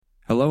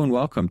Hello and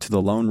welcome to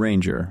The Lone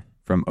Ranger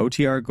from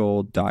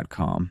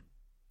OTRGold.com.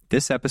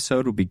 This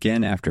episode will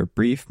begin after a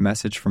brief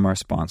message from our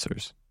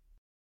sponsors.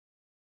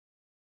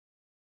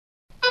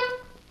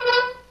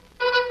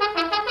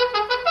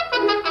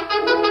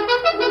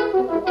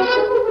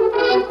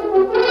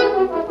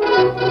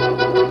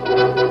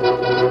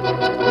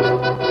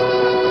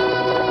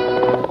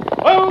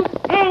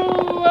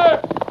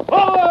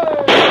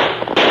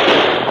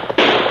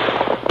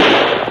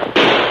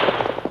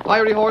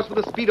 Fiery horse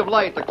with the speed of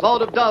light, a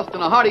cloud of dust,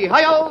 and a hearty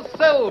hi-yo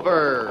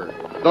silver,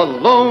 the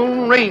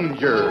Lone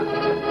Ranger.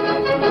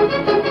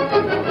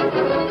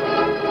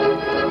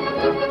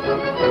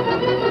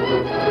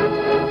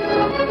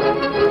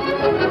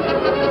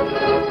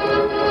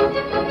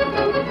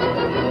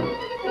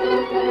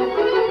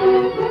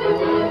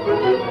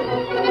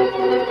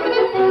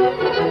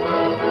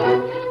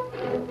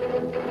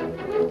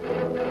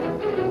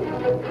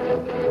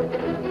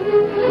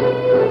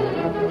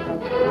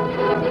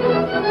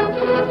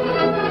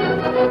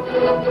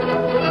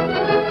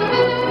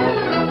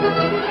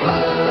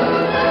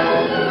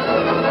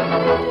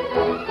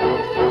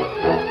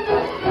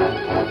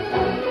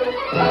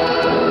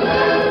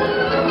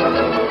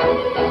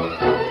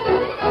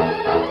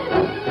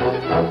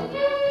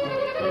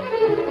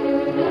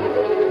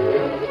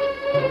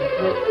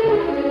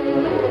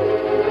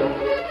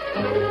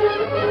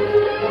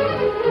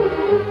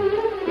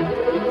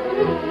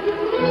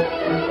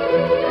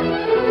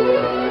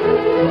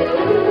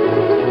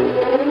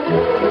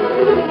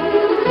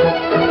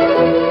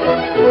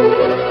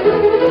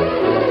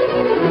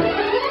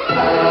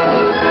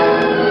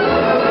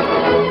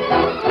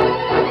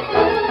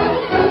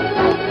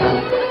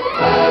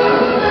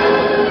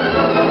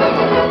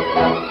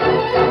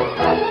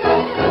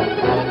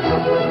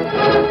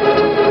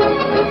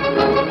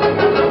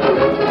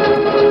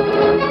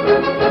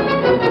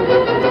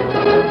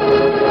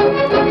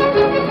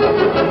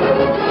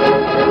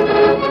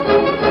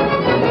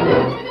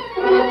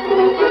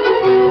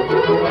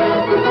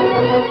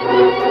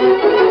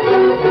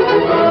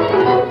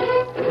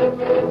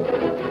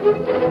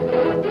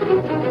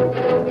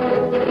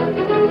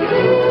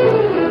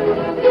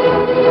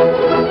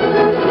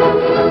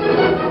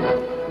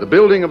 The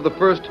building of the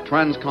first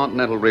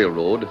transcontinental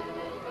railroad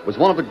was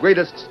one of the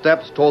greatest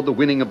steps toward the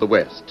winning of the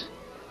West.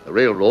 The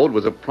railroad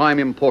was of prime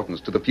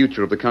importance to the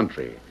future of the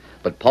country,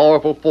 but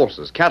powerful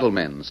forces,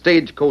 cattlemen,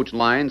 stagecoach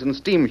lines, and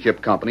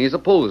steamship companies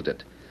opposed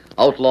it.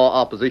 Outlaw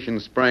opposition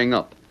sprang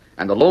up,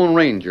 and the Lone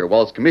Ranger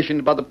was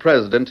commissioned by the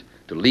President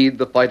to lead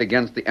the fight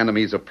against the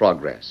enemies of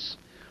progress.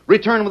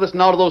 Return with us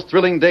now to those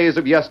thrilling days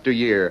of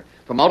yesteryear.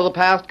 From out of the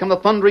past come the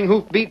thundering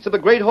hoofbeats of a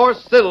great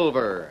horse,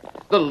 Silver.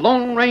 The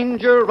Lone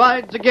Ranger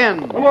rides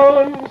again. Come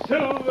on,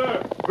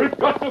 Silver! We've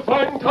got to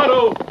find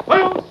Tonto!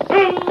 I'll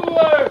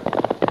Silver!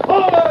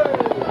 Away!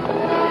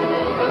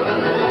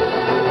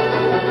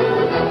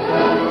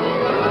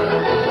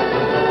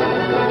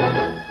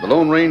 The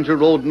Lone Ranger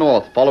rode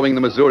north, following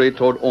the Missouri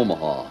toward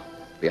Omaha.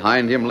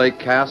 Behind him lay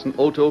Cass and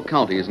Otoe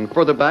counties, and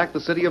further back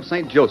the city of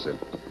St. Joseph.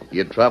 He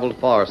had traveled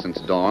far since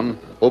dawn,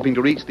 hoping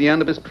to reach the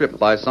end of his trip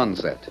by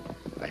sunset.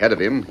 Ahead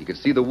of him, he could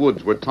see the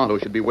woods where Tonto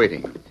should be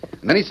waiting.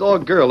 And then he saw a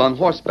girl on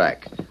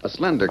horseback, a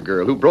slender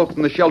girl who broke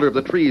from the shelter of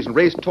the trees and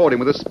raced toward him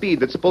with a speed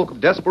that spoke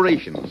of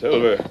desperation.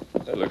 Silver,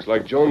 that looks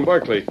like Joan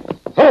Barkley.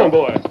 Come on,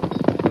 boy!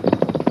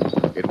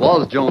 It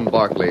was Joan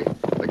Barkley,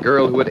 the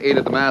girl who had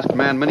aided the masked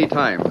man many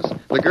times,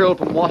 the girl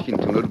from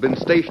Washington who had been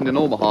stationed in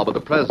Omaha by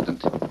the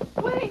President.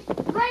 Wait!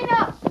 Rein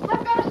up!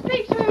 I've got to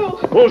speak to you!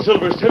 Whoa,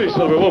 Silver, steady,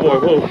 Silver. Whoa, boy,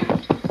 whoa.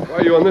 Why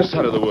are you on this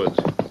side of the woods?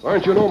 Why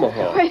aren't you in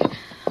Omaha? Wait.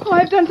 Oh,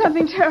 I've done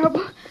something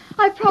terrible.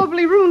 I've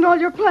probably ruined all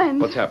your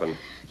plans. What's happened?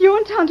 You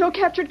and Tonto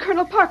captured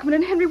Colonel Parkman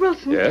and Henry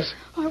Wilson. Yes?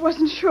 Oh, I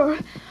wasn't sure.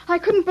 I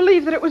couldn't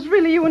believe that it was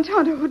really you and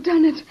Tonto who'd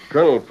done it.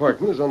 Colonel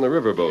Parkman is on the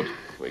riverboat.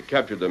 We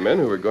captured the men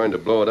who were going to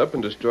blow it up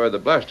and destroy the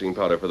blasting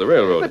powder for the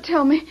railroad. But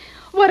tell me,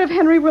 what of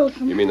Henry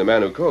Wilson? You mean the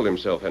man who called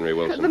himself Henry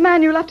Wilson? The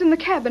man you left in the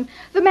cabin.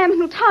 The man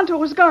who Tonto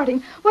was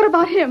guarding. What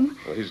about him?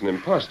 Well, he's an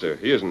imposter.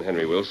 He isn't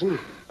Henry Wilson.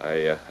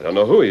 I don't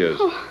know who he is.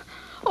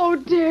 Oh,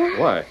 dear.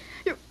 Why?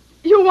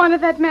 You wanted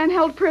that man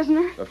held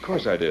prisoner? Of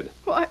course I did.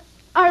 Well,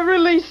 I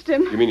released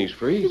him. You mean he's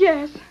free?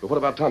 Yes. But what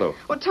about Tonto?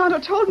 Well, Tonto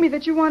told me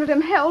that you wanted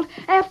him held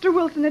after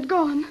Wilson had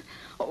gone.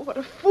 Oh, what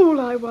a fool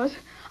I was.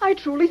 I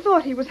truly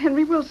thought he was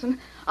Henry Wilson.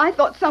 I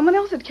thought someone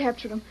else had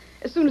captured him.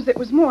 As soon as it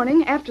was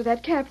morning, after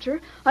that capture,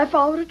 I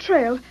followed a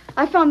trail.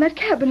 I found that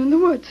cabin in the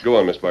woods. Go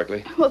on, Miss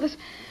Barkley. Well, this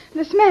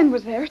man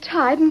was there,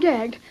 tied and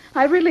gagged.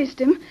 I released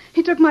him.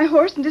 He took my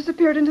horse and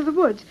disappeared into the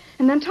woods.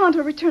 And then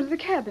Tonto returned to the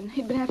cabin.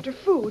 He'd been after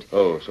food.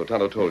 Oh, so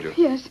Tonto told you?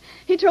 Yes.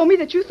 He told me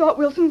that you thought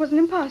Wilson was an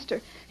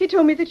imposter. He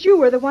told me that you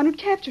were the one who'd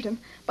captured him.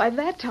 By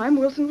that time,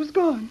 Wilson was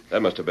gone.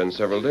 That must have been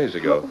several days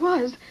ago. It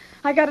was.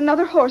 I got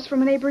another horse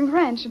from a neighboring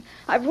ranch, and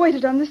I've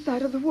waited on this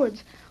side of the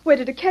woods.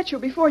 Waited to catch you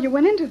before you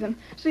went into them,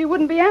 so you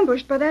wouldn't be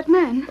ambushed by that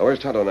man. Now, where's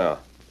Tonto now?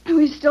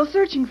 He's still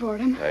searching for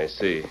him. I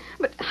see.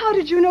 But how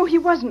did you know he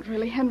wasn't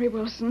really Henry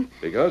Wilson?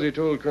 Because he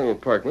told Colonel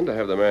Parkman to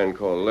have the man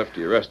called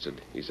Lefty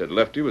arrested. He said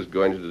Lefty was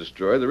going to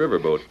destroy the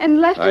riverboat. And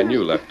Lefty I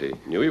knew Lefty.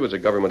 Knew he was a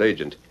government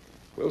agent.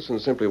 Wilson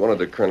simply wanted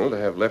the colonel to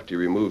have Lefty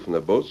removed from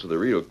the boat so the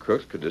real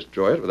crooks could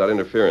destroy it without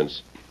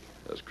interference.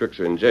 Those crooks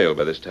are in jail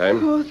by this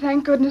time. Oh,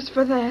 thank goodness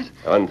for that.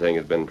 One thing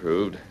has been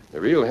proved.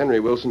 The real Henry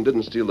Wilson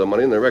didn't steal the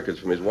money and the records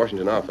from his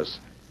Washington office.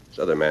 This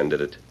other man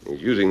did it.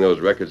 He's using those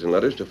records and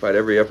letters to fight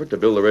every effort to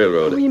build the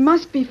railroad. Oh, he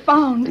must be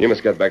found. You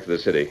must get back to the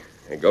city.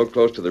 And go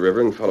close to the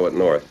river and follow it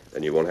north.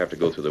 Then you won't have to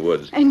go through the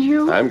woods. And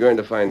you? I'm going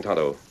to find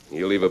Tonto.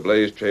 He'll leave a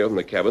blaze trail from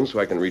the cabin so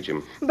I can reach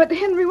him. But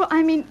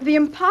the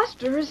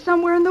imposter is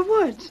somewhere in the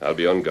woods. I'll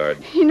be on guard.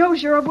 He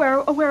knows you're aware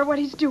of what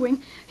he's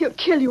doing. He'll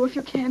kill you if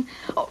you can.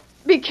 Oh,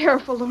 be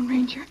careful, Lone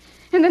Ranger.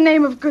 In the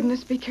name of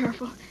goodness, be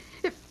careful.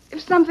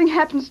 If something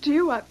happens to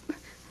you,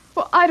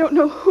 I don't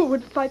know who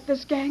would fight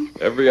this gang.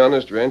 Every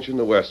honest rancher in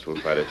the West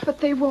will fight it. But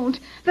they won't.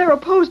 They're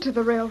opposed to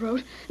the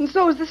railroad, and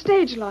so is the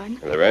stage line.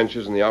 And the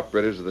ranchers and the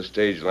operators of the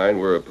stage line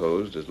were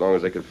opposed as long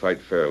as they could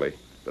fight fairly.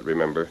 But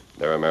remember,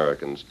 they're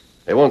Americans.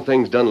 They want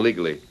things done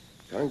legally.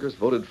 Congress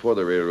voted for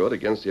the railroad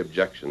against the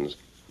objections.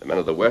 The men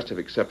of the West have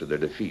accepted their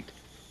defeat.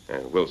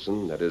 And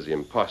Wilson, that is the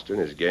imposter,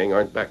 and his gang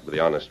aren't backed by the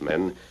honest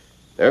men.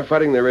 They're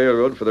fighting the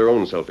railroad for their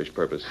own selfish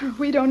purpose.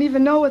 We don't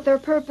even know what their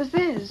purpose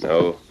is.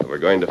 No, but we're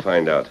going to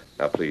find out.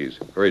 Now, please,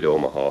 hurry to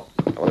Omaha.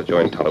 I want to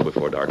join Tonto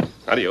before dark.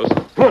 Adios.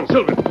 Come on,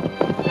 Silver.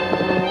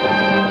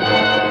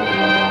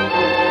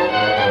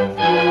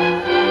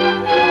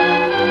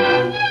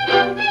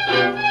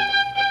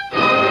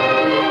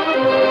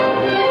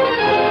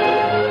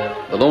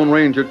 The Lone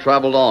Ranger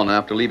traveled on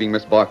after leaving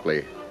Miss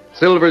Barkley.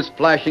 Silver's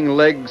flashing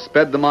legs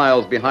sped the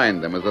miles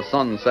behind them as the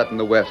sun set in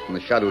the west and the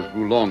shadows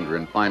grew longer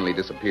and finally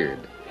disappeared.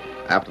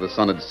 After the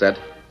sun had set,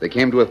 they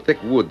came to a thick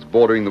woods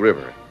bordering the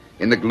river.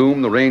 In the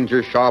gloom, the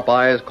ranger's sharp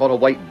eyes caught a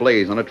white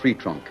blaze on a tree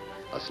trunk.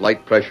 A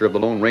slight pressure of the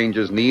Lone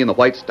Ranger's knee, and the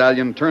white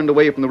stallion turned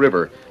away from the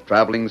river,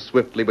 traveling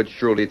swiftly but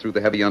surely through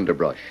the heavy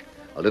underbrush.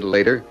 A little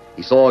later,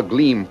 he saw a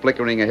gleam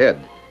flickering ahead.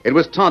 It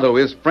was Tonto,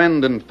 his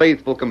friend and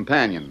faithful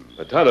companion.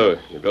 But Tonto,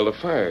 you built a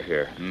fire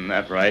here.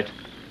 That's right.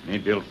 He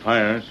built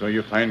fire so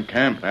you find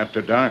camp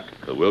after dark.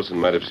 But Wilson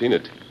might have seen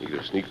it. He could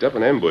have sneaked up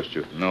and ambushed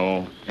you.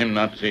 No, him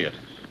not see it.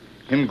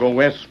 Him go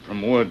west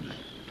from woods.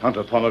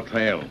 Tonto follow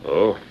trail.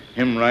 Oh?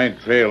 Him ride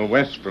trail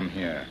west from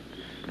here.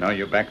 Now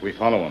you back, we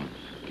follow him.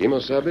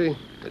 Kimosabe,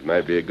 it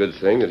might be a good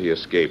thing that he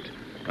escaped.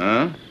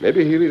 Huh?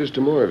 Maybe he'll lead us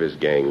to more of his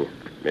gang.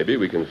 Maybe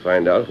we can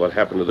find out what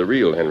happened to the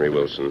real Henry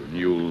Wilson.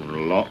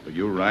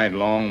 You ride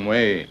long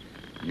way.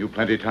 You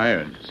plenty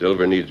tired.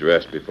 Silver needs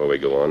rest before we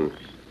go on.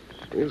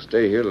 We'll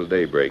stay here till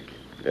daybreak.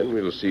 Then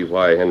we'll see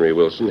why Henry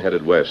Wilson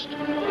headed west.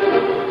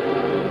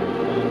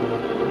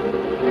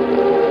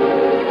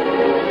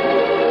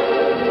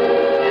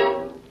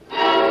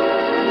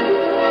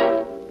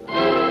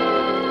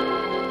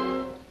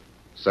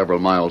 Several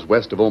miles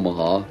west of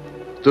Omaha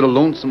stood a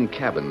lonesome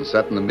cabin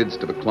set in the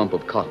midst of a clump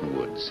of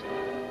cottonwoods.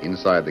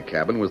 Inside the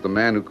cabin was the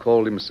man who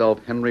called himself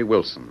Henry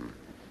Wilson.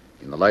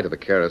 In the light of a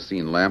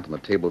kerosene lamp on the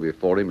table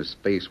before him, his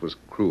face was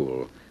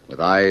cruel, with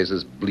eyes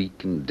as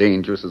bleak and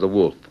dangerous as a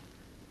wolf.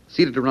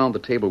 Seated around the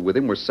table with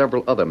him were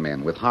several other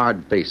men with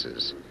hard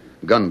faces.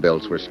 Gun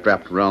belts were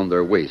strapped around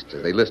their waists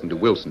as they listened to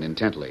Wilson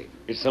intently.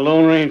 It's the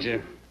Lone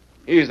Ranger.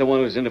 He's the one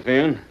who's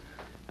interfering.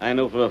 I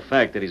know for a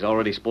fact that he's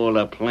already spoiled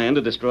our plan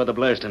to destroy the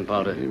blasting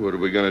powder. Hey, what are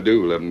we going to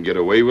do? Let him get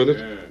away with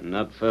it?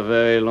 Not for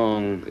very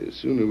long. The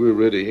sooner we're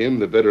rid of him,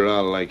 the better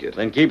I'll like it.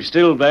 Then keep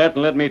still, Bat,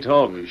 and let me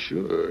talk.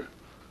 Sure.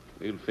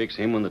 We'll fix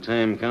him when the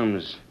time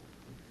comes.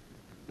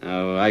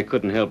 Now, I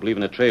couldn't help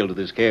leaving a trail to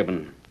this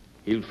cabin.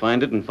 He'll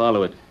find it and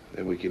follow it.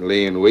 Then we can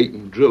lay in wait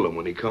and drill him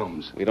when he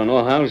comes. We don't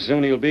know how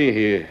soon he'll be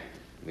here.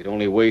 We'd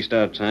only waste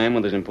our time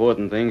when there's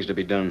important things to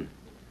be done.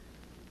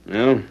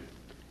 No,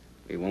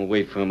 we won't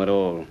wait for him at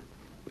all.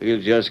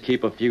 We'll just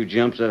keep a few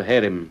jumps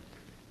ahead of him.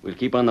 We'll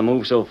keep on the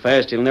move so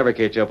fast he'll never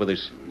catch up with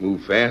us.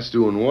 Move fast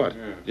doing what?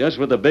 Just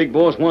what the big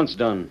boss wants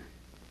done.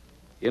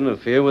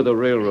 Interfere with the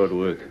railroad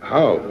work.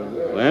 How?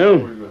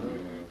 Well,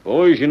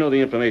 boys, you know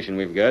the information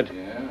we've got.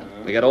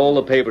 We got all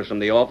the papers from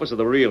the office of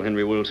the real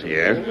Henry Wilson.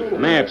 Yeah?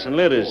 Maps and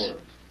letters.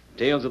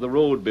 Tales of the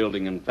road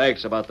building and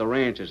facts about the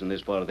ranches in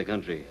this part of the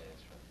country.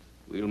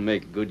 We'll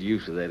make good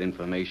use of that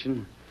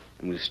information.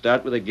 And we'll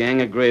start with a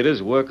gang of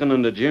graders working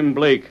under Jim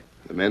Blake.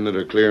 The men that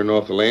are clearing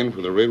off the land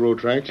for the railroad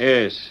tracks?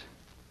 Yes.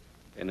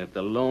 And if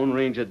the Lone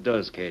Ranger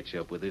does catch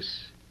up with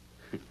us,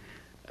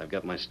 I've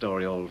got my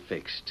story all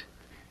fixed.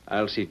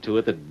 I'll see to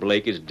it that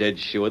Blake is dead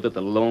sure that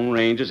the Lone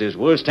Ranger's his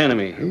worst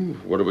enemy.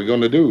 What are we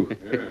going to do?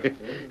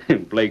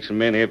 Blake's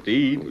men have to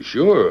eat. Oh,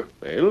 sure.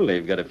 Well,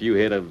 they've got a few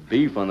head of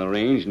beef on the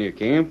range near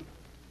camp.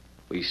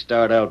 We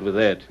start out with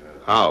that.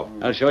 How?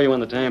 I'll show you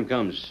when the time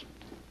comes.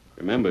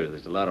 Remember,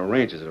 there's a lot of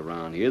ranchers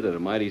around here that are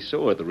mighty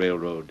sore at the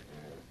railroad.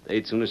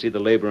 They'd sooner see the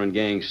laboring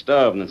gang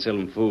starving than sell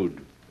them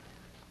food.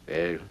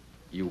 Well,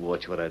 you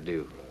watch what I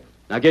do.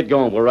 Now get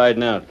going. We're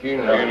riding out.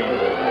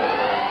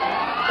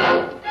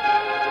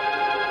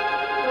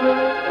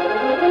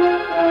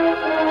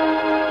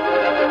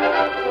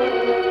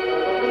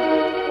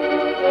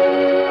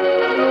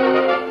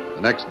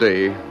 next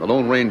day, the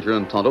Lone Ranger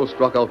and Tonto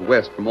struck out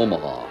west from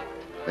Omaha.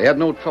 They had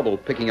no trouble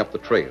picking up the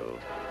trail.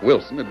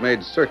 Wilson had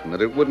made certain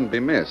that it wouldn't be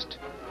missed,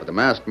 but the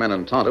masked man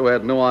and Tonto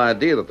had no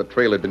idea that the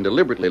trail had been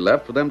deliberately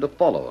left for them to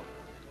follow.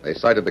 They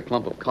sighted the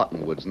clump of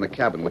cottonwoods in the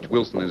cabin which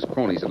Wilson and his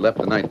cronies had left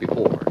the night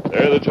before.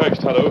 There are the tracks,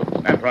 Tonto.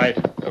 That's right.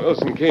 Now,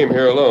 Wilson came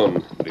here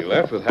alone, but he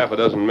left with half a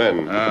dozen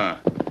men.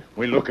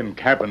 We look in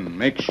cabin.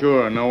 Make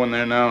sure no one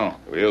there now.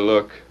 We'll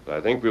look, but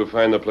I think we'll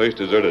find the place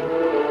deserted.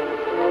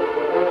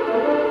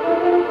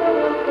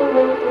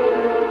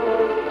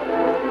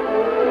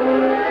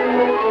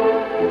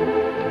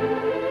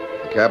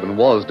 The cabin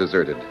was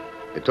deserted.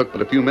 It took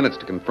but a few minutes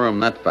to confirm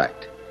that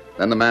fact.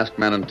 Then the masked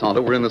man and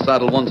Tonto were in the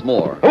saddle once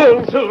more. Come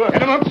on, Silver.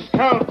 Get him up,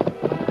 Scout.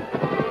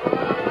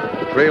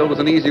 The trail was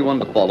an easy one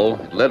to follow.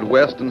 It led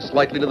west and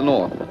slightly to the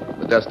north.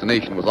 The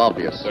destination was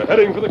obvious. They're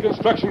heading for the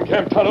construction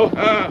camp, Tonto.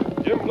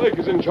 Jim Blake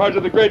is in charge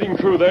of the grading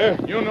crew there.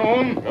 You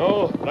know him?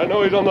 No, but I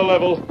know he's on the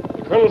level.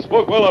 The colonel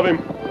spoke well of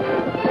him.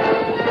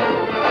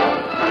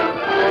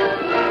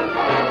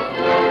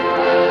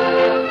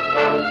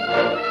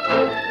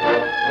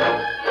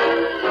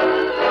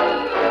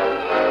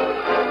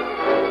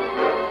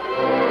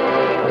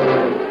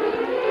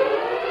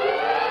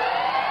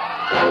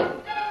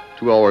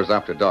 2 hours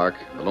after dark,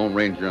 the Lone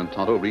Ranger and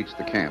Tonto reached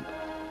the camp.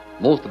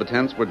 Most of the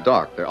tents were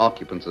dark, their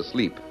occupants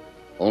asleep.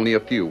 Only a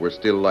few were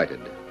still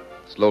lighted.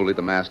 Slowly,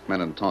 the masked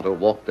men and Tonto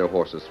walked their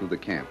horses through the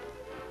camp.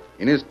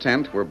 In his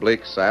tent, where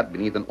Blake sat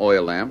beneath an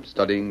oil lamp,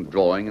 studying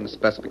drawing and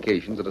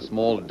specifications at a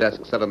small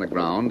desk set on the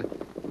ground,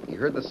 he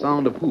heard the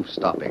sound of hoofs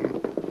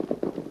stopping.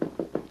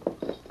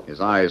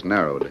 His eyes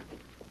narrowed.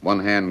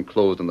 One hand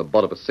closed on the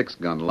butt of a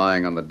 6-gun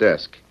lying on the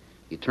desk.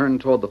 He turned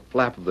toward the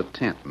flap of the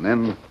tent, and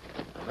then...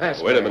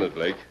 Wait a minute,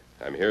 Blake.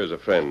 I'm here as a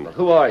friend. Well,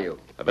 who are you?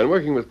 I've been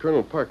working with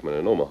Colonel Parkman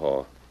in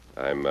Omaha.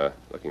 I'm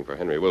looking for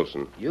Henry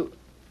Wilson.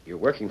 You're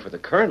working for the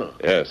colonel?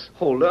 Yes.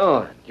 Hold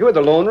on. You're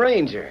the Lone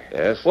Ranger.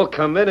 Yes. Well,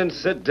 come in and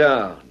sit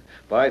down.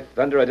 By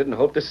thunder, I didn't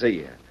hope to see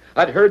you.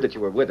 I'd heard that you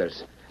were with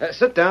us.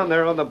 Sit down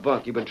there on the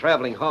bunk. You've been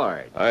traveling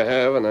hard. I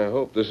have, and I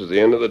hope this is the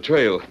end of the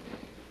trail.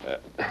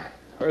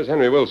 Where's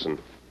Henry Wilson?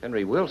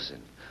 Henry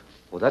Wilson?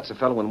 Well, that's the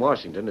fellow in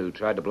Washington who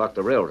tried to block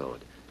the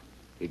railroad.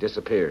 He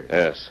disappeared.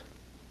 Yes.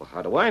 Well,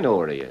 how do I know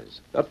where he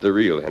is? Not the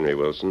real Henry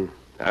Wilson.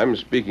 I'm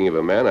speaking of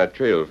a man I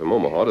trailed from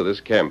Omaha to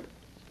this camp.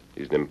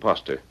 He's an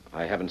imposter.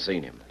 I haven't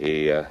seen him.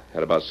 He had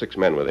about 6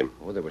 men with him.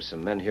 Oh, there were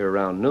some men here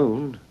around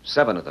noon.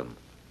 7 of them.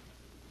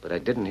 But I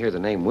didn't hear the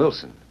name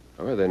Wilson.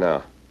 Where are they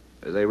now?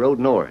 They rode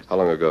north. How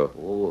long ago?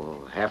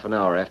 Oh, half an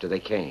hour after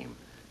they came.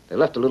 They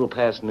left a little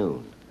past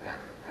noon.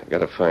 I've got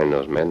to find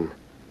those men.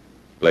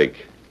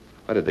 Blake,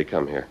 why did they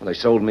come here? Well, they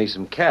sold me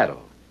some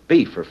cattle.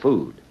 Beef for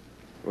food.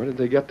 Where did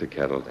they get the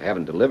cattle? They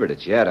haven't delivered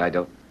it yet. I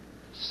don't...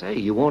 Say,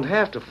 you won't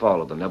have to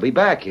follow them. They'll be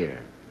back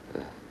here.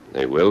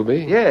 They will be?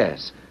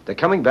 Yes. They're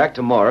coming back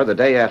tomorrow, the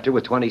day after,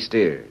 with 20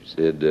 steers.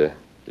 Did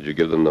you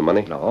give them the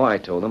money? No, I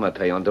told them I'd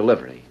pay on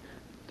delivery.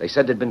 They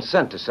said they'd been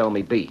sent to sell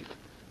me beef.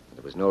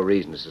 There was no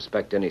reason to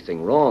suspect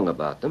anything wrong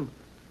about them.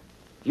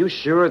 You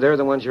sure they're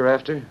the ones you're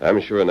after? I'm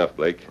sure enough,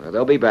 Blake. Well,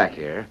 they'll be back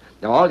here.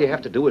 Now, all you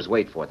have to do is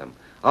wait for them.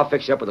 I'll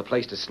fix you up with a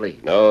place to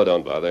sleep. No,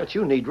 don't bother. But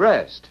you need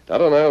rest.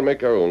 Tonto and I'll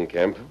make our own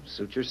camp.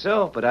 Suit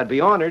yourself, but I'd be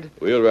honored.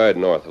 We'll ride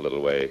north a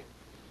little way.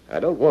 I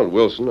don't want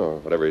Wilson, or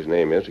whatever his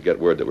name is, to get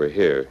word that we're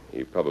here.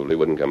 He probably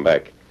wouldn't come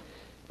back.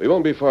 We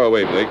won't be far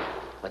away, Blake.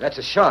 But that's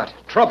a shot.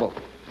 Trouble.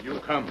 You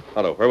come.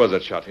 Tonto, where was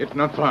that shot? It's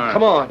not far.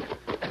 Come on.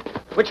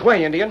 Which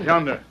way, Indian?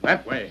 Yonder.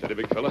 That way. Steady,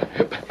 big fella.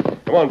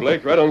 Come on,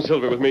 Blake. Ride on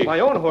Silver with me. My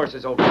own horse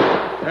is over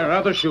there. There,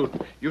 others shoot.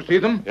 You see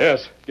them?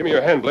 Yes. Give me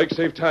your hand, Blake.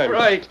 Save time.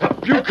 Right.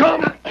 You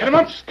come. Get him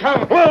up,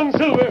 Scout. Come on,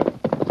 Silver.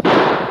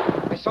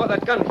 I saw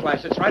that gun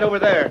flash. It's right over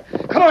there.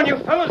 Come on, you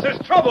fellas. There's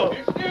trouble.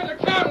 It's near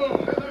the cattle.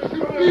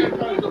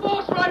 The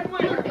boss right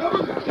way.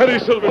 Steady,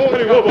 Silver.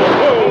 Steady, Robo.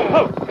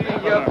 Whoa.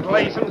 You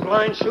blazing,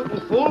 blind shooting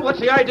fool. What's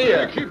the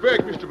idea? Keep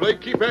back, Mr.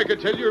 Blake. Keep back, I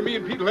tell you, or me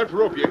and Pete will have to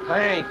rope you.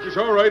 Thanks. It's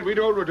all right. We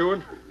know what we're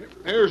doing.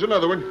 There's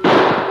another one.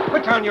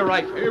 Put down your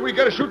rifle. Hey, we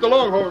got to shoot the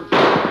longhorns.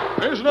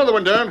 There's another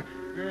one down.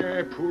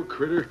 Poor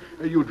critter.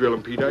 You drill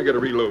him, Pete. I got to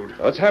reload.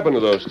 What's happened to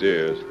those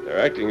steers? They're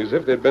acting as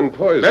if they'd been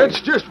poisoned.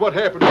 That's just what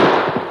happened.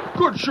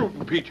 Good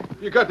shooting, Pete.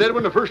 You got that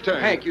one the first time.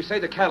 Hank, you say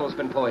the cattle's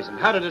been poisoned.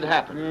 How did it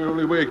happen? The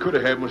only way it could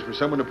have happened was for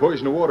someone to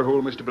poison a water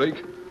hole, Mr.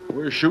 Blake.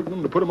 We're shooting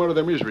them to put them out of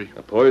their misery.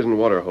 A poisoned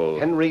water hole.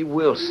 Henry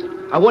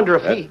Wilson. I wonder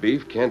if That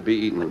beef can't be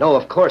eaten. No,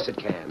 of course it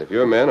can. And if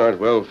your men aren't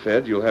well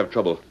fed, you'll have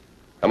trouble.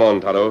 Come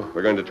on, Tonto.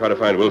 We're going to try to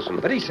find Wilson.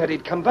 But he said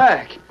he'd come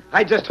back.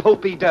 I just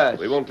hope he does.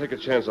 We won't take a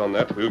chance on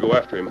that. We'll go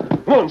after him.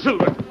 Come on,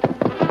 Silver.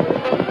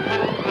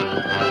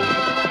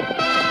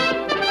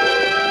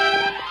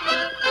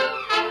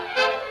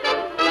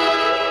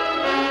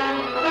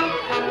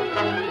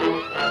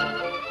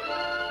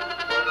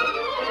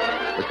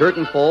 The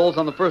curtain falls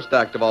on the first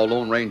act of our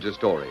Lone Ranger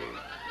story.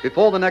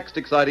 Before the next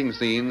exciting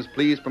scenes,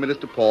 please permit us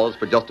to pause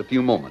for just a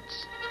few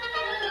moments.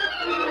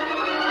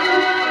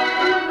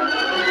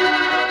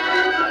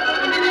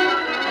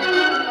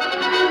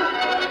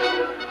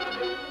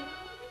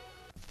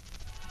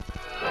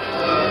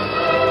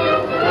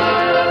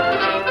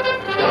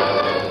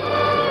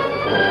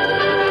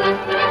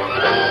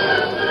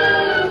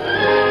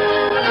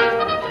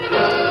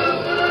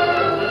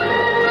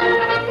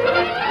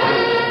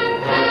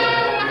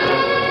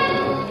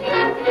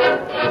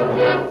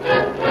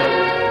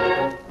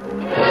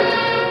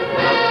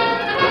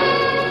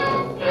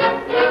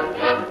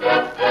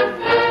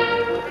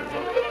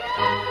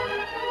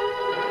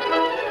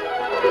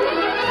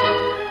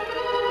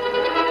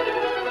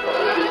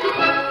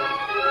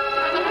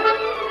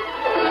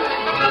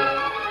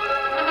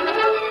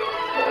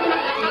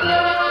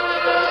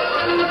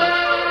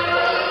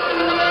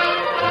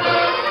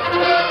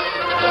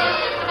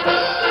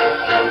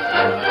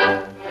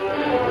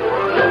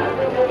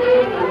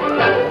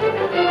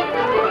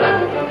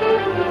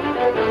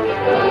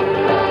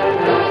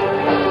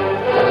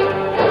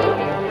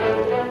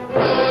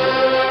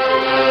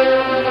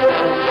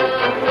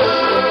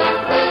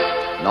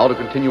 Now to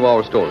continue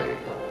our story.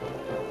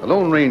 The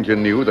Lone Ranger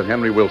knew that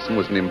Henry Wilson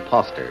was an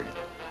imposter.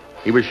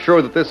 He was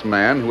sure that this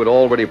man, who had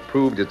already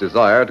proved his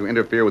desire to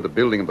interfere with the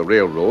building of the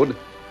railroad,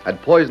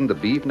 had poisoned the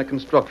beef in a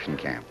construction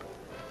camp.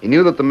 He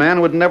knew that the man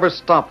would never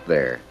stop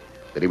there,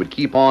 that he would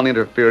keep on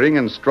interfering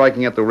and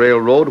striking at the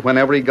railroad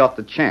whenever he got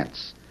the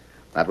chance.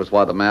 That was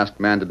why the masked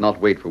man did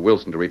not wait for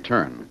Wilson to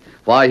return,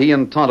 why he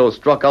and Tonto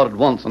struck out at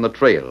once on the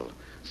trail.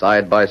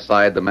 Side by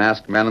side, the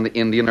masked man and the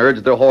Indian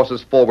urged their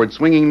horses forward,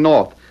 swinging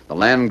north, the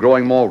land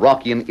growing more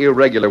rocky and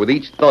irregular with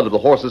each thud of the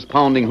horses'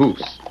 pounding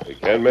hoofs. We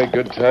can't make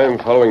good time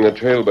following the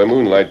trail by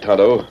moonlight,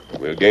 Tonto.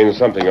 We'll gain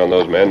something on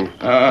those men.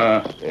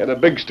 They had a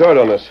big start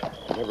on us.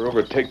 We'll never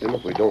overtake them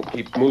if we don't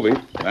keep moving.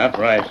 That's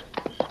right.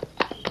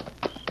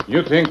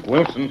 You think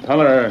Wilson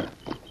feller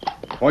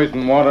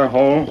poison water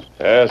hole?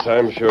 Yes,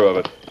 I'm sure of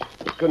it.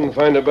 We couldn't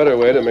find a better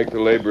way to make the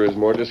laborers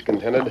more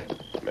discontented.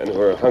 Men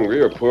who are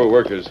hungry or poor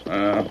workers.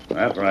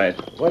 That's right.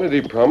 Why did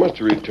he promise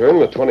to return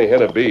with 20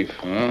 head of beef?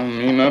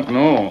 Me not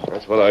know.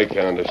 That's what I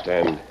can't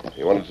understand.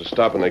 He wanted to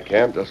stop in the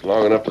camp just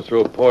long enough to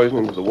throw poison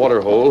into the water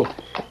hole.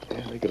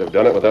 Yeah, they could have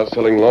done it without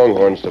selling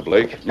longhorns to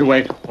Blake. You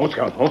wait. Hold,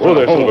 Scout. Hold, Whoa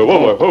there, Silver.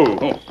 Whoa.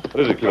 Hold. What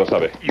is it,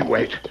 Kimosabe? You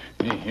wait.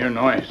 Me hear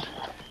noise.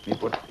 Me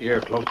put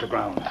ear close to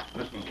ground.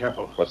 Listen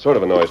careful. What sort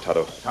of a noise,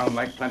 Tonto? Sound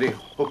like plenty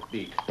hoof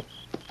beat.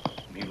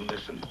 Me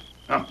listen.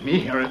 Me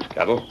hear it.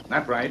 Cattle?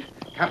 That's right.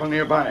 Cattle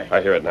nearby. I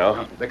hear it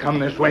now. They come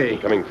this way.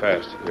 Coming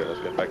fast. Here, let's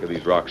get back to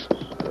these rocks. I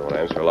don't want to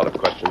answer a lot of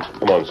questions.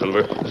 Come on,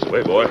 Silver. This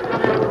way, boy.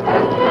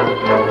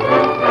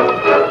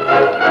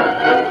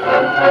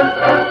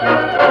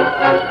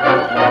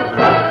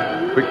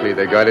 Quickly,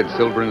 they guided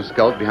Silver and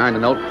Scout behind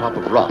an outcrop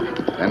of rock,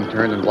 then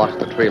turned and watched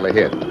the trail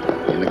ahead.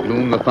 In the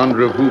gloom, the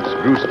thunder of hoofs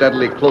grew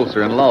steadily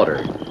closer and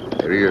louder.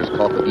 Their ears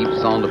caught the deep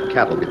sound of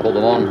cattle before the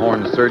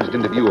longhorns surged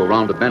into view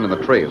around a bend in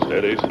the trail.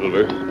 Steady,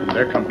 Silver.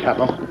 There come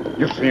cattle.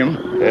 You see them?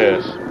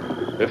 Yes.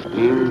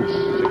 15,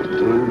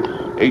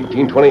 16,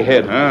 18, 20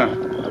 head. I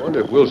wonder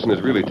if Wilson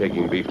is really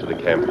taking beef to the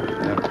camp.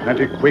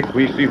 Plenty quick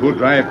we see who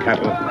drive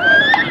cattle.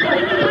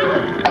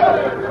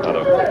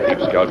 Tonto, keep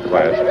Scout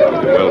quiet. Keep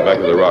him well back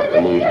of the rock.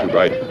 The moon's too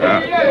bright.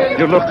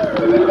 You look.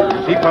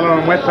 See fellow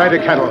on west side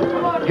of cattle.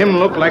 Him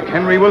look like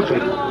Henry Wilson.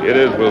 It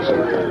is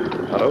Wilson.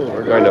 Tonto,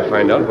 we're going to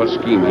find out what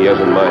scheme he has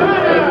in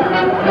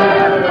mind.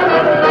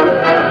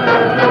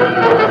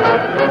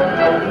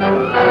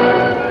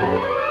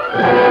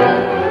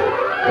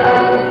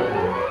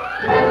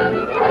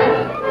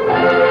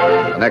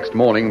 The next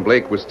morning,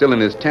 Blake was still in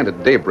his tent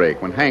at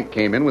daybreak when Hank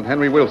came in with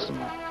Henry Wilson.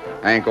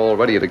 Hank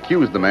already had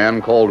accused the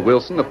man called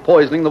Wilson of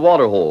poisoning the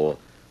water hole.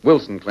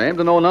 Wilson claimed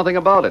to know nothing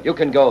about it. You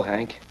can go,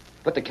 Hank.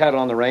 Put the cattle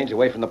on the range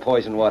away from the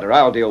poison water.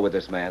 I'll deal with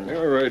this man.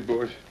 All right,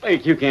 boys.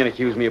 Blake, you can't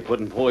accuse me of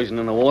putting poison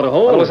in the water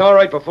hole. Well, it was all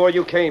right before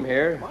you came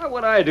here. Why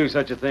would I do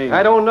such a thing?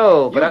 I don't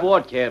know, but you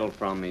bought cattle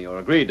from me or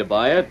agreed to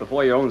buy it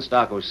before your own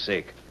stock was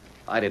sick.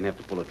 I didn't have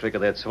to pull a trick of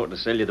that sort to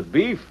sell you the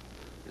beef.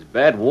 There's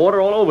bad water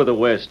all over the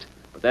West.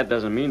 But that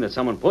doesn't mean that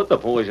someone put the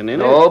poison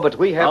in it. No, but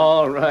we have...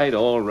 All right.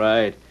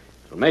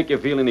 If it'll make you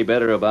feel any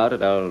better about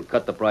it, I'll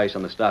cut the price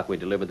on the stock we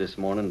delivered this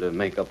morning to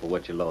make up for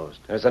what you lost.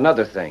 There's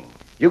another thing.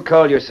 You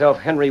call yourself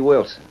Henry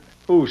Wilson.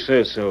 Who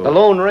says so? The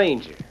Lone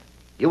Ranger.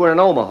 You were in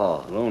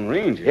Omaha. The Lone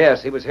Ranger?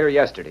 Yes, he was here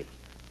yesterday.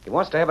 He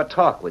wants to have a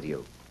talk with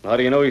you. How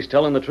do you know he's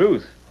telling the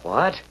truth?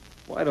 What?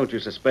 Why don't you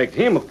suspect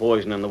him of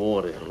poisoning the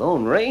water? The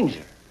Lone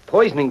Ranger?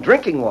 Poisoning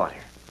drinking water?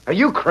 Are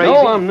you crazy?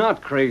 No, I'm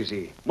not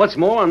crazy. What's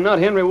more, I'm not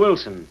Henry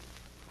Wilson.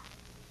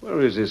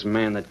 Where is this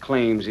man that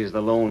claims he's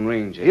the Lone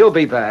Ranger? He'll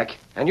be back,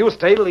 and you'll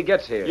stay till he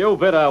gets here. You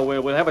bet I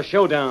will. We'll have a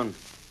showdown.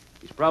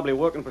 He's probably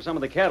working for some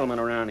of the cattlemen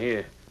around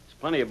here. There's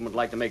plenty of them would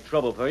like to make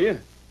trouble for you.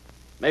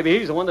 Maybe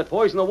he's the one that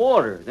poisoned the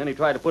water. Then he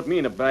tried to put me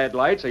in a bad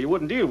light so you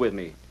wouldn't deal with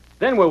me.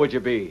 Then where would you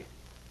be?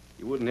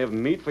 You wouldn't have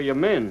meat for your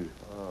men.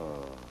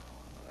 Oh,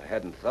 I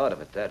hadn't thought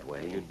of it that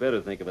way. You'd better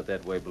think of it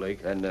that way,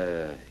 Blake.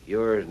 Then,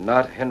 you're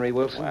not Henry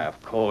Wilson? Why,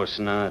 of course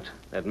not.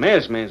 That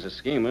masked man's a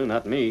schemer,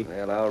 not me.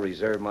 Well, I'll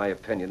reserve my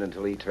opinion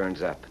until he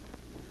turns up.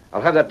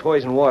 I'll have that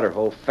poison water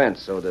hole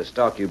fenced so the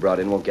stock you brought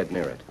in won't get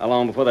near it. How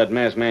long before that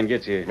masked man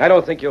gets here? I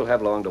don't think you'll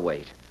have long to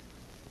wait.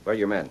 Where are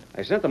your men?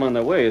 I sent them on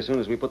their way as soon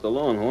as we put the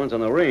longhorns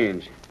on the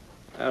range.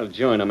 I'll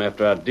join them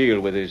after I deal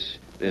with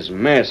this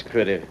masked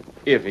critter,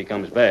 if he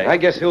comes back. I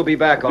guess he'll be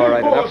back all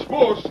right enough.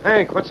 Boss.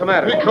 Hank, what's the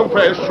matter? We come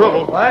fast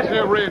trouble. What?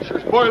 Their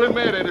rancher's boiling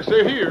mad at us.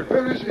 They're here.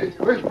 Where is he?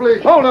 Where's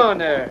Blake? Hold on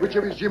there. Which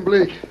of you is Jim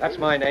Blake? That's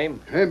my name.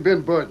 I'm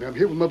Ben Barton. I'm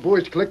here with my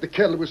boys to collect the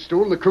cattle that was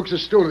stolen. The crooks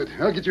have stolen it.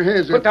 I'll get your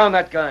hands Put up. down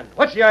that gun.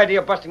 What's the idea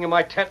of busting in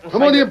my tent and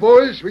Come on in,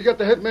 boys. We got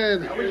the head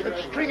man.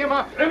 String him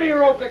up. Let me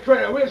rope the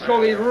trail. We'll show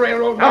these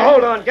railroad Now,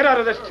 hold on. Get out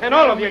of this tent.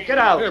 All of you, get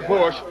out. Hey,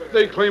 boss.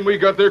 They claim we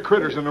got their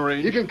critters in the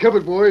range. You can cover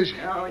it, boys.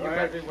 Oh, you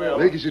bet we will.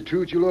 Blake, is it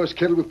true that you lost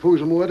cattle with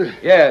poison water?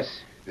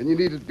 Yes. And you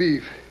needed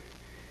beef.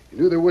 You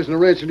knew there wasn't a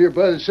rancher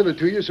nearby to sell it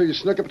to you, so you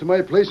snuck up to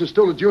my place and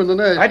stole it during the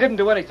night. I didn't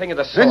do anything of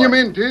the sort. And your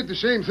men did the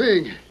same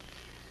thing.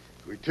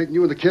 We're taking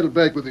you and the cattle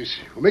back with us.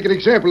 We'll make an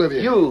example of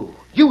you.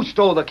 You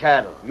stole the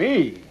cattle.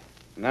 Me?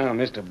 Now,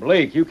 Mr.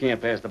 Blake, you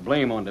can't pass the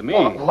blame on to me.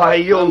 Why,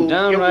 you... I'm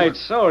downright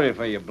sorry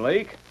for you,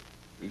 Blake.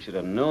 He should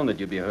have known that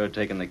you'd be heard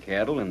taking the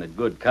cattle and that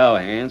good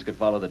cowhands could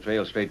follow the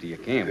trail straight to your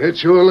camp.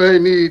 That's all I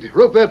need.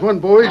 Rope that one,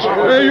 boys.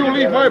 Hey, you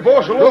leave my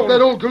boss alone. Rope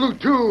that old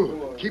galoot,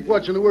 too. Keep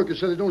watching the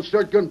workers so they don't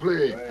start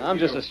gunplay. I'm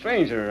just a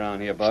stranger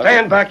around here, Barton.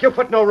 Stand back. You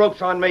put no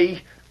ropes on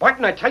me.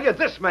 Barton, I tell you,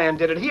 this man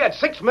did it. He had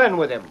 6 men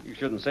with him. You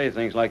shouldn't say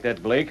things like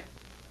that, Blake.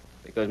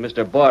 Because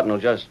Mr. Barton will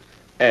just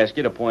ask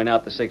you to point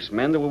out the 6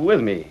 men that were with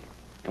me.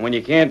 And when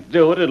you can't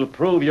do it, it'll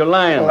prove you're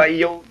lying. Why,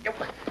 you...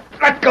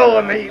 Let go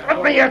of me.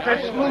 Let me at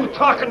that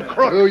smooth-talking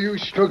crook. Oh, you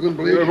struggling,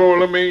 Blake. Of all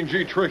the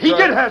mangy tricks. He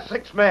did have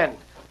 6 men.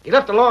 He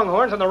left the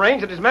Longhorns on the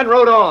range and his men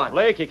rode on.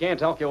 Blake, you can't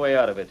talk your way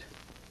out of it.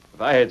 If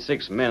I had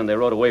 6 men and they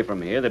rode away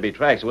from here, there'd be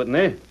tracks, wouldn't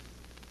there?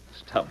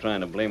 Stop trying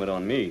to blame it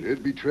on me.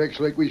 There'd be tracks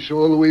like we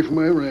saw all the way from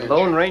my ranch.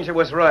 Lone Ranger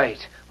was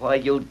right. Why,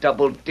 you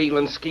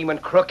double-dealing, scheming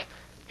crook.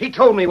 He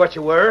told me what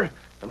you were,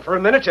 and for a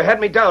minute you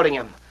had me doubting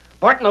him.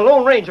 Barton, the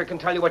Lone Ranger, can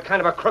tell you what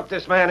kind of a crook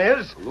this man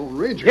is. The Lone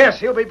Ranger?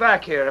 Yes, he'll be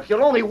back here if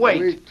you'll only wait.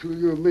 Wait till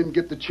your men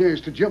get the chance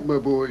to jump, my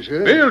boys, huh?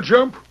 They'll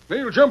jump.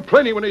 They'll jump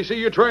plenty when they see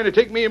you trying to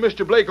take me and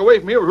Mr. Blake away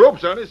from here with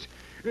ropes on us.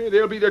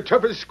 They'll be the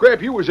toughest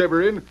scrap you was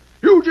ever in.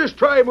 You just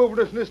try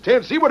moving us in this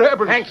tent. See what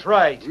happens. Hank's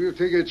right. We'll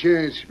take a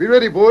chance. Be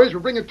ready, boys.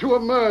 We're bringing 2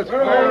 of them out.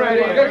 All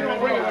ready.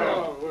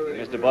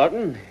 Mr.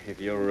 Barton, if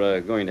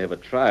you're going to have a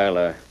trial,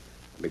 I'd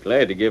be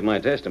glad to give my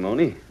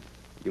testimony.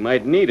 You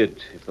might need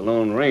it if the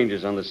Lone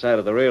Ranger's on the side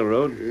of the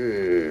railroad.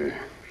 Yeah.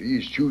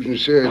 He's choosing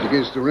sides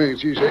against the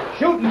ranch, he said.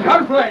 Shooting,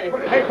 gunplay.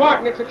 Hey,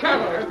 Barton, it's a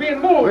cattle. It's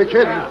being moved. Hey,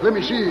 Captain, let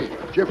me see.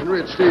 Jeff and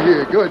Red, stay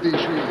here. Guard these 3.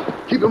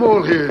 Keep them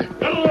all here.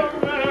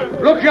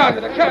 Look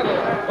yonder, the cattle.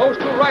 Those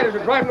 2 riders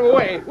are driving them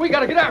away. We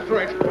gotta get after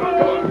it.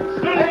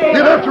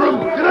 Get after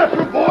him. Get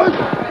after him, boys.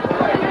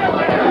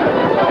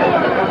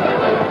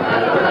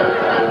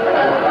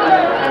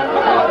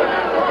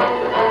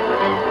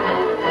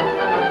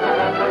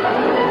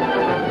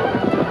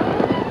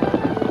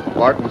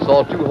 Barton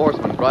saw 2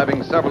 horsemen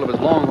driving several of his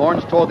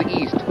longhorns toward the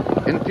east.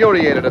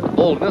 Infuriated at the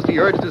boldness, he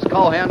urged his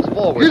cowhands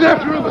forward. Get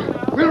after him.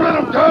 We'll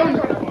run him down.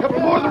 A couple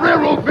more of the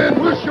railroad men.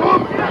 We'll show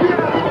him.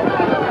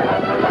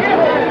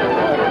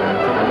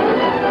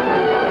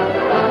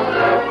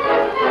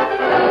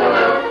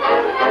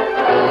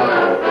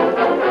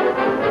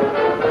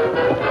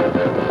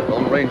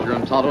 Lone Ranger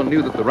and Tonto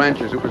knew that the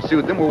ranchers who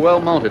pursued them were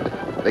well mounted.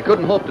 They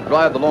couldn't hope to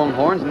drive the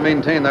longhorns and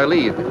maintain their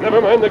lead.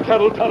 Never mind the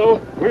cattle,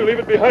 Tonto. We'll leave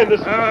it behind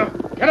us.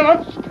 Get him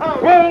up.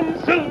 Come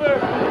on, Silver!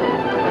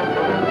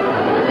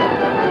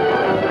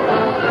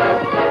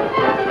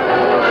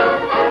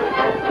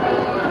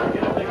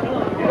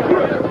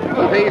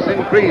 The pace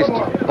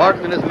increased.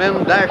 Barton and his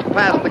men dashed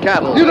past the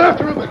cattle. Get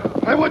after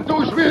him. I want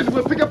those men.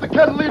 We'll pick up the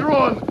cattle later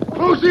on.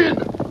 Close in.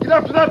 Get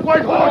after that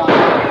white horse.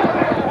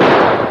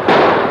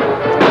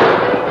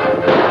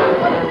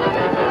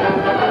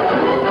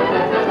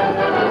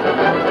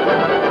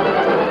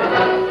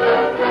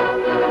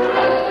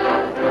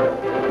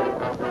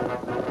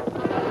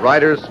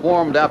 Riders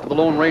swarmed after the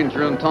Lone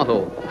Ranger and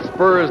Tonto.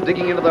 Spurs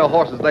digging into their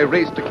horses, they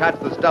raced to catch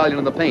the stallion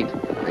in the paint.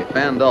 They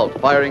fanned out,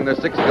 firing their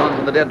 6 guns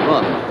in the dead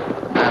run.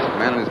 But the masked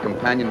man and his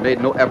companion made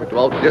no effort to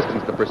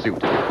outdistance the pursuit.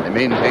 They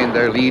maintained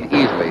their lead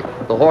easily,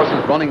 the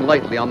horses running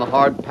lightly on the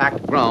hard,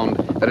 packed ground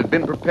that had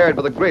been prepared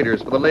by the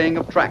graders for the laying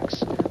of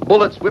tracks.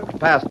 Bullets whipped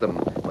past them,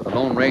 but the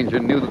Lone Ranger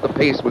knew that the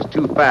pace was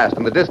too fast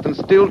and the distance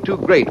still too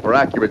great for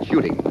accurate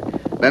shooting.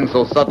 Then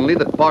so suddenly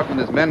that Barton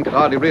and his men could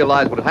hardly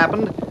realize what had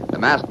happened, the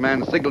masked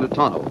man signaled to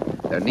Tonto.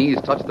 Their knees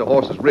touched the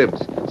horses'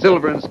 ribs.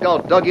 Silver and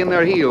Scout dug in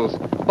their heels.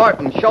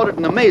 Barton shouted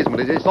in amazement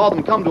as he saw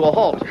them come to a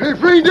halt. Hey,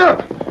 freed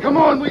up! Come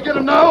on, we get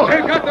them now.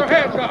 They've got their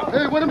hands up.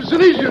 Hey, one of them's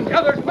an Indian. The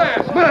other's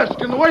masked.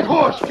 Masked and the white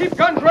horse. Keep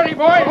guns ready,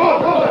 boys.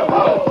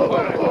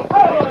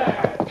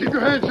 Keep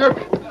your hands up.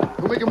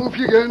 Don't make a move for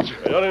your guns.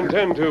 I don't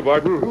intend to,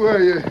 Barton. Who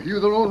are you? You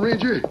the Lone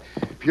Ranger?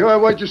 If you are,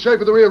 why'd you side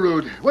with the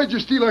railroad? Why'd you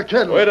steal our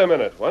cattle? Wait a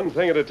minute. One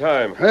thing at a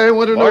time. I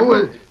want to know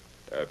what...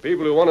 There are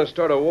people who want to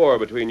start a war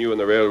between you and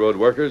the railroad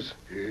workers.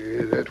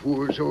 Yeah, that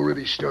war's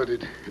already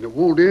started, and it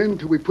won't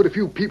end till we put a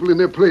few people in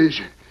their place.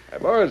 I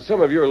borrowed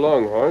some of your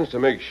longhorns to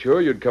make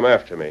sure you'd come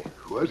after me.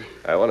 What?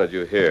 I wanted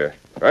you here,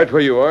 right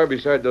where you are,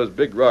 beside those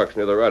big rocks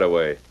near the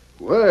right-of-way.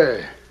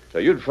 Why? So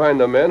you'd find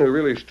the men who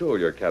really stole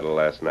your cattle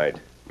last night.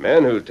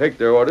 Men who take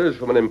their orders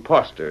from an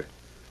imposter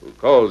who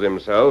calls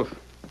himself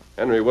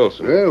Henry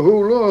Wilson. Well,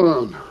 hold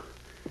on.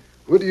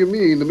 What do you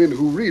mean, the men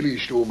who really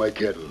stole my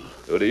cattle?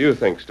 Who do you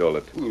think stole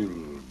it? Well,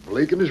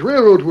 Blake and his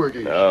railroad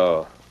workers.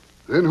 No.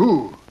 Then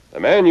who? The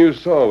man you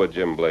saw with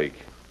Jim Blake.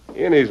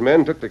 He and his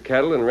men took the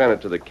cattle and ran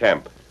it to the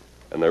camp.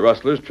 And the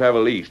rustlers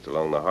traveled east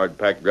along the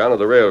hard-packed ground of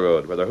the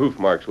railroad where the hoof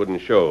marks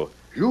wouldn't show.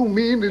 You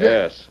mean that...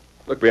 Yes.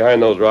 Look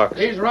behind those rocks.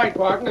 He's right,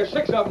 Barton. There's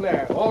 6 of them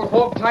there. All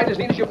hog tied as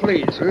neat as you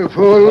please.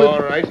 All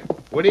right.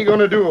 What are you going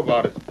to do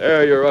about it?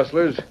 There, you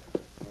rustlers.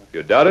 If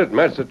you doubt it,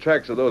 match the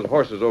tracks of those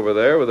horses over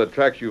there with the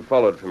tracks you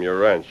followed from your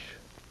ranch.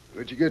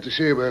 What you got to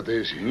say about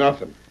this?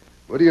 Nothing.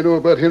 What do you know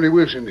about Henry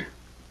Wilson?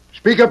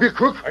 Speak up, you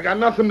crook. I got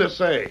nothing to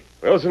say.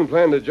 Wilson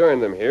planned to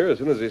join them here as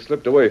soon as he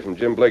slipped away from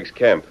Jim Blake's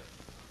camp.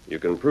 You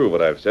can prove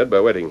what I've said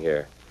by waiting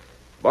here.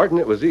 Barton,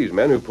 it was these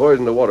men who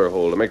poisoned the water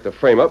hole to make the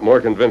frame-up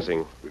more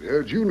convincing. But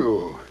how'd you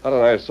know? Hal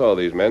and I saw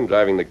these men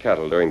driving the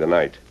cattle during the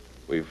night.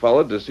 We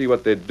followed to see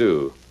what they'd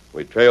do.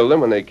 We trailed them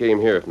when they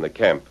came here from the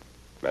camp.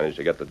 Managed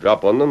to get the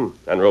drop on them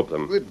and rope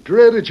them. But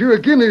dread it, you're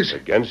against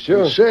us. Against you?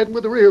 You're siding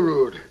with the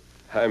railroad.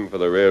 I'm for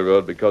the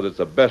railroad because it's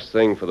the best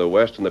thing for the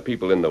West and the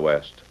people in the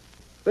West.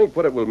 Think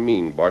what it will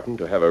mean, Barton,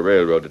 to have a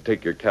railroad to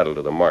take your cattle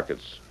to the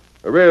markets.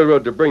 A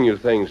railroad to bring you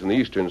things from the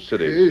eastern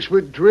cities. Yes,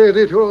 but dread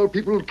it, all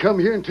people will come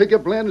here and take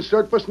up land and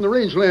start busting the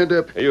rangeland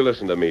up. Hey, you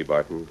listen to me,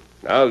 Barton.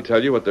 I'll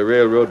tell you what the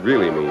railroad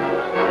really means.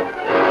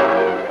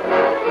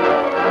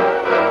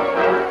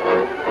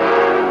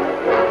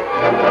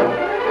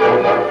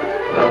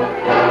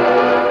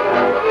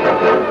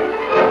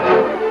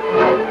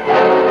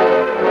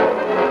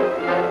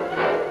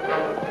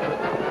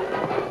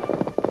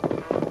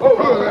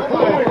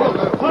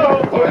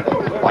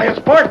 Why, it's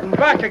Barton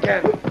back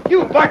again.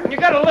 You, Barton, you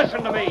gotta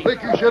listen to me.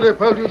 Blake, you shut up.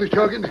 I'll do the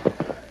talking.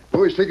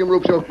 Boys, take them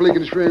ropes off Blake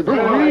and his friend.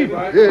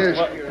 Yes.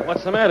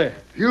 What's the matter?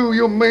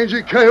 You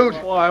mangy coyote.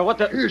 Why, what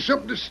the... Here's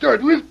something to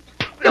start with.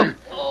 I'll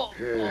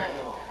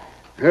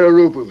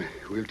rope him.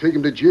 We'll take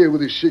him to jail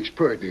with his 6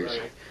 partners.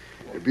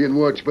 They're being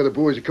watched by the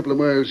boys a couple of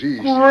miles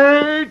east.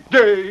 Great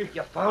day.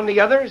 You found the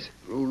others?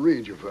 Old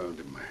Ranger found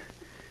him.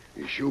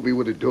 He showed me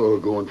what a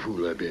doggone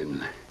fool I've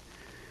been.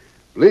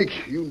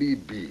 Blake, you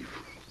need beef.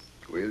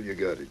 Well, you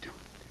got it.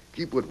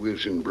 Keep what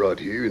Wilson brought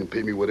here and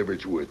pay me whatever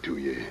it's worth to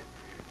you.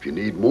 If you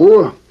need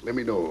more, let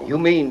me know. You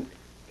mean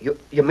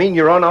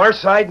you're on our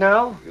side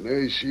now? And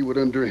I see what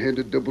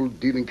underhanded,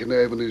 double-dealing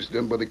conniving is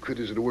done by the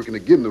critters that are working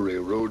against the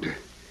railroad.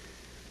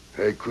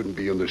 I couldn't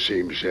be on the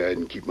same side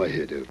and keep my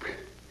head up.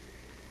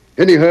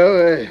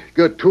 Anyhow, I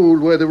got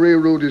told why the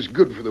railroad is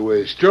good for the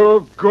West.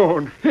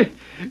 Doggone.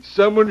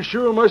 Someone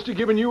sure must have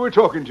given you a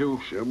talking to.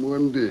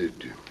 Someone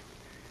did.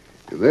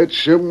 And that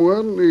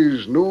someone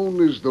is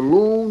known as the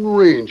Lone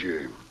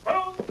Ranger.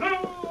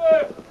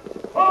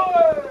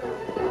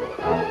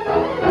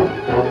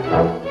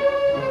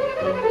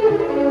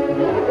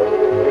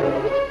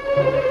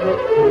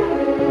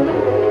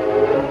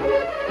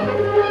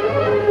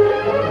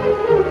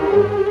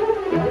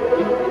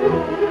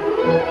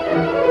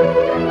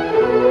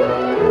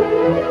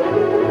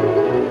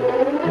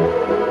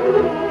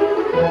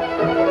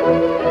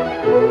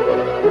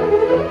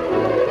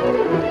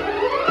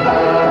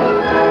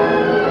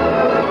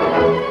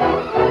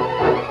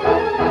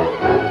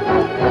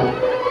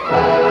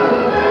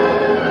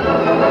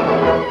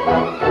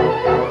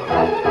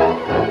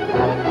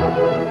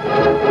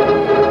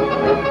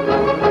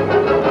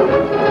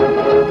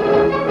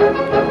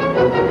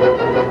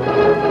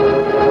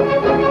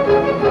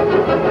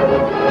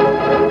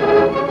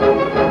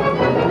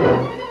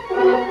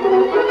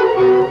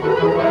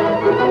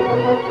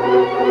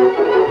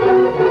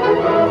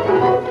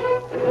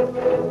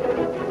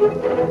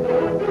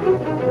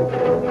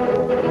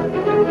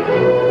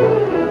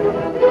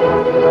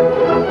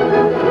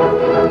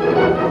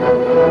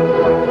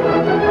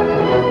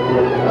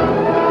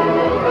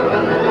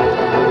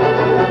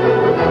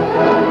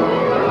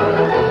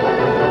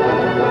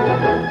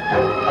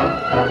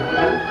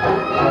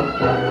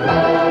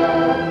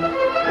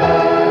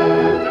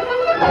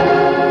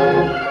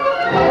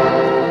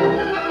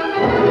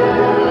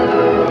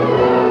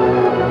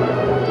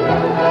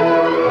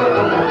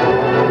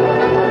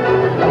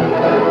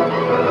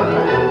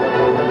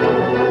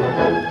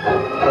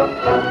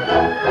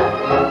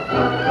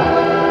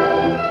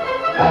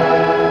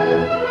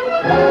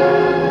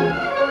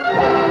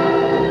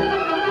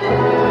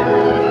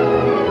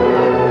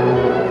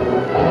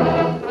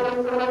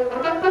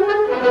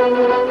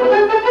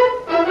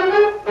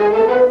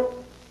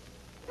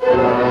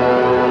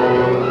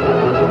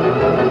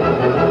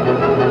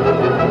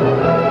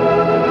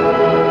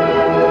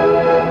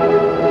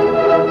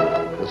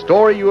 The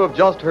story you have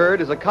just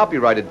heard is a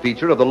copyrighted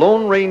feature of the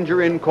Lone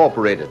Ranger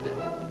Incorporated.